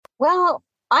Well,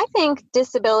 I think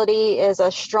disability is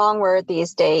a strong word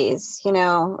these days.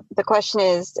 The question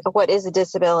is, what is a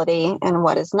disability and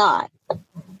what is not?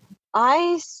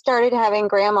 I started having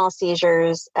grand mal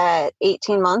seizures at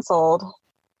 18 months old,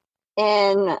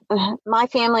 and my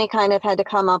family kind of had to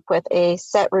come up with a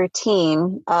set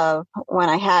routine of when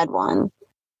I had one.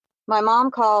 My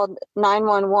mom called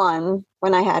 911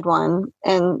 when I had one,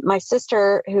 and my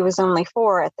sister, who was only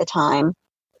 4 at the time,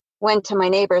 went to my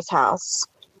neighbor's house.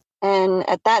 And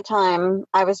at that time,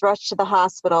 I was rushed to the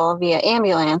hospital via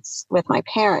ambulance with my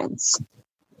parents.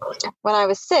 When I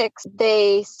was 6,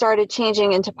 they started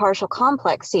changing into partial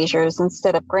complex seizures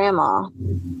instead of grand mal.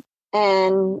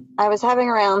 And I was having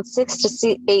around 6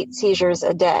 to 8 seizures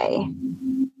a day.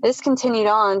 This continued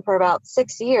on for about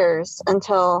 6 years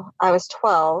until I was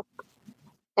 12.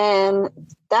 And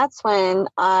that's when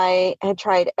I had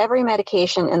tried every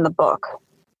medication in the book.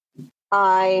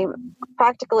 I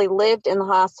practically lived in the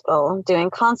hospital doing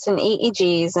constant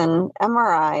EEGs and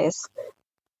MRIs,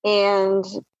 and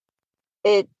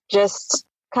it just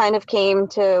kind of came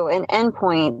to an end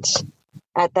point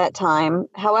at that time.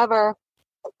 However,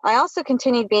 I also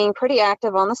continued being pretty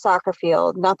active on the soccer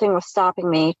field. Nothing was stopping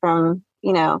me from,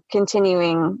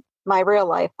 continuing my real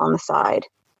life on the side.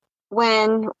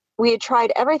 When we had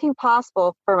tried everything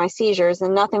possible for my seizures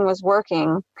and nothing was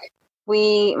working,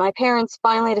 my parents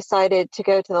finally decided to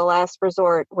go to the last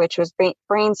resort, which was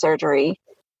brain surgery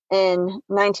in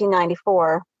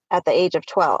 1994 at the age of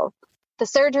 12. The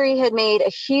surgery had made a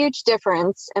huge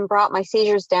difference and brought my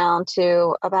seizures down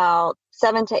to about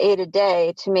 7 to 8 a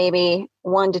day to maybe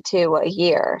 1 to 2 a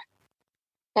year.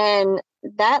 And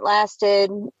that lasted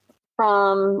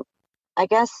from, I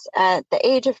guess, at the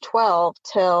age of 12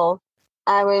 till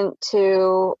I went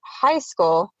to high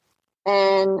school.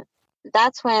 And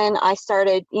that's when I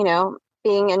started,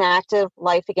 being in active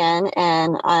life again.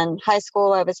 And in high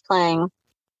school, I was playing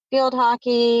field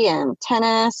hockey and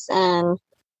tennis, and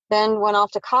then went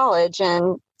off to college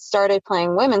and started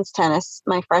playing women's tennis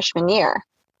my freshman year.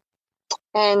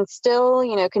 And still,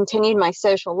 continued my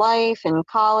social life in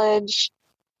college,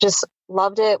 just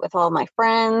loved it with all my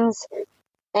friends.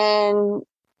 And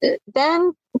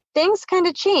then things kind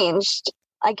of changed.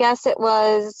 I guess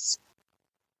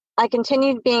I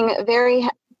continued being very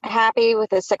happy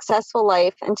with a successful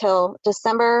life until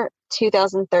December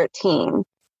 2013.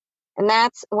 And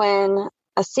that's when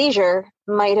a seizure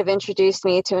might have introduced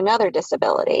me to another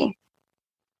disability.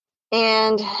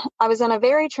 And I was in a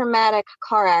very traumatic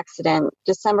car accident,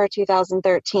 December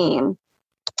 2013.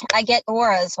 I get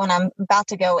auras when I'm about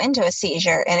to go into a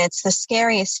seizure, and it's the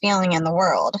scariest feeling in the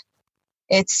world.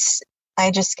 It's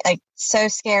so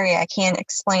scary, I can't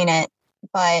explain it.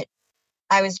 But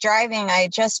I was driving, I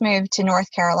had just moved to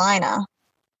North Carolina,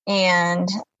 and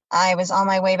I was on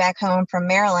my way back home from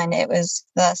Maryland. It was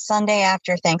the Sunday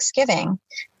after Thanksgiving.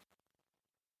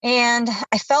 And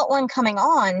I felt one coming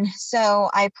on, so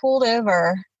I pulled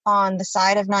over on the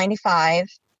side of 95,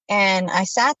 and I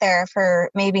sat there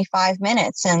for maybe 5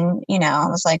 minutes, and, I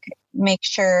was like, make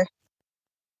sure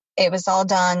it was all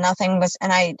done. Nothing was,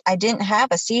 and I didn't have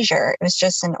a seizure. It was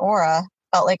just an aura.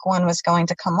 Felt like one was going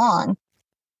to come on.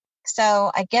 So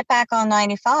I get back on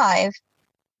 95,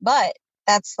 but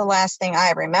that's the last thing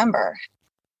I remember.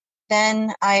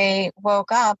 Then I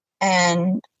woke up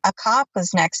and a cop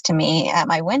was next to me at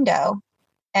my window,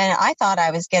 and I thought I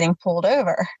was getting pulled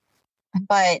over.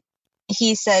 But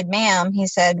he said, "Ma'am," he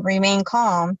said, "remain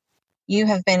calm. You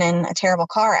have been in a terrible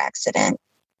car accident."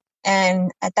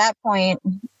 And at that point,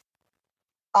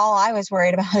 all I was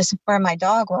worried about is where my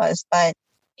dog was. But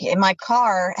my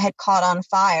car had caught on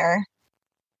fire,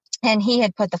 and he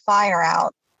had put the fire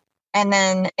out. And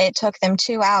then it took them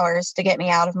 2 hours to get me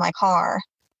out of my car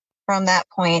from that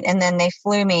point. And then they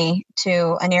flew me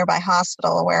to a nearby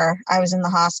hospital, where I was in the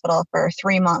hospital for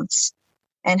 3 months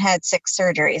and had 6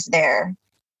 surgeries there.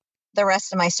 The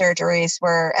rest of my surgeries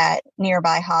were at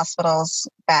nearby hospitals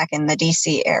back in the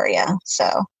DC area.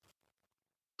 So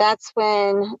that's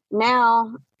when,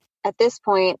 now at this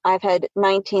point, I've had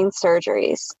 19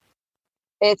 surgeries.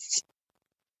 It's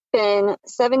been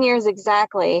 7 years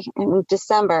exactly in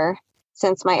December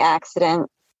since my accident.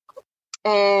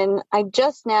 And I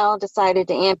just now decided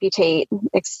to amputate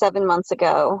 7 months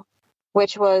ago,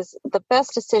 which was the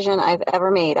best decision I've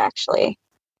ever made, actually.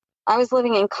 I was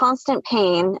living in constant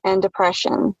pain and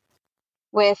depression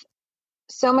with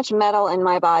so much metal in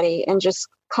my body and just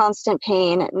constant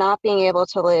pain, not being able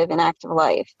to live an active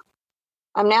life.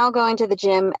 I'm now going to the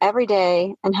gym every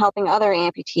day and helping other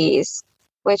amputees,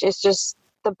 which is just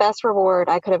the best reward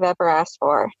I could have ever asked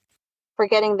for,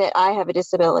 forgetting that I have a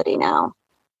disability now.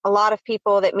 A lot of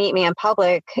people that meet me in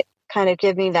public kind of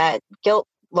give me that guilt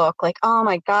look like, oh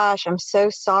my gosh, I'm so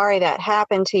sorry that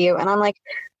happened to you. And I'm like,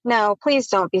 no, please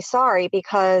don't be sorry,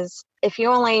 because if you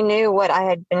only knew what I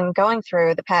had been going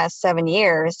through the past 7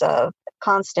 years of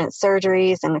constant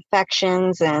surgeries and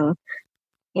infections, and,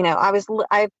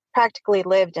 I practically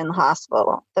lived in the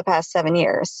hospital the past 7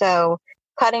 years. So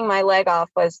cutting my leg off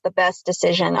was the best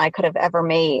decision I could have ever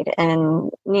made.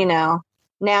 And,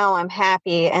 now I'm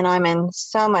happy and I'm in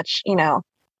so much,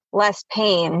 less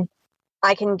pain.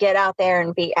 I can get out there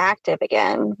and be active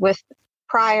again. With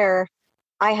prior,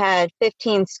 I had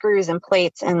 15 screws and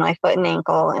plates in my foot and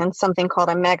ankle and something called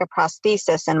a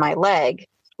megaprosthesis in my leg,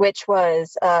 which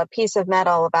was a piece of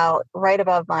metal about right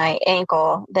above my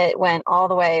ankle that went all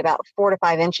the way about 4 to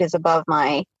 5 inches above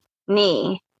my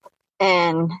knee.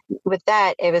 And with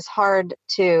that, it was hard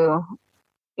to,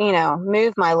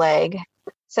 move my leg.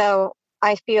 So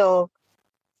I feel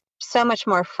so much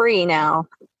more free now,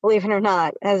 believe it or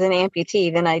not, as an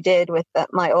amputee than I did with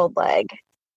my old leg.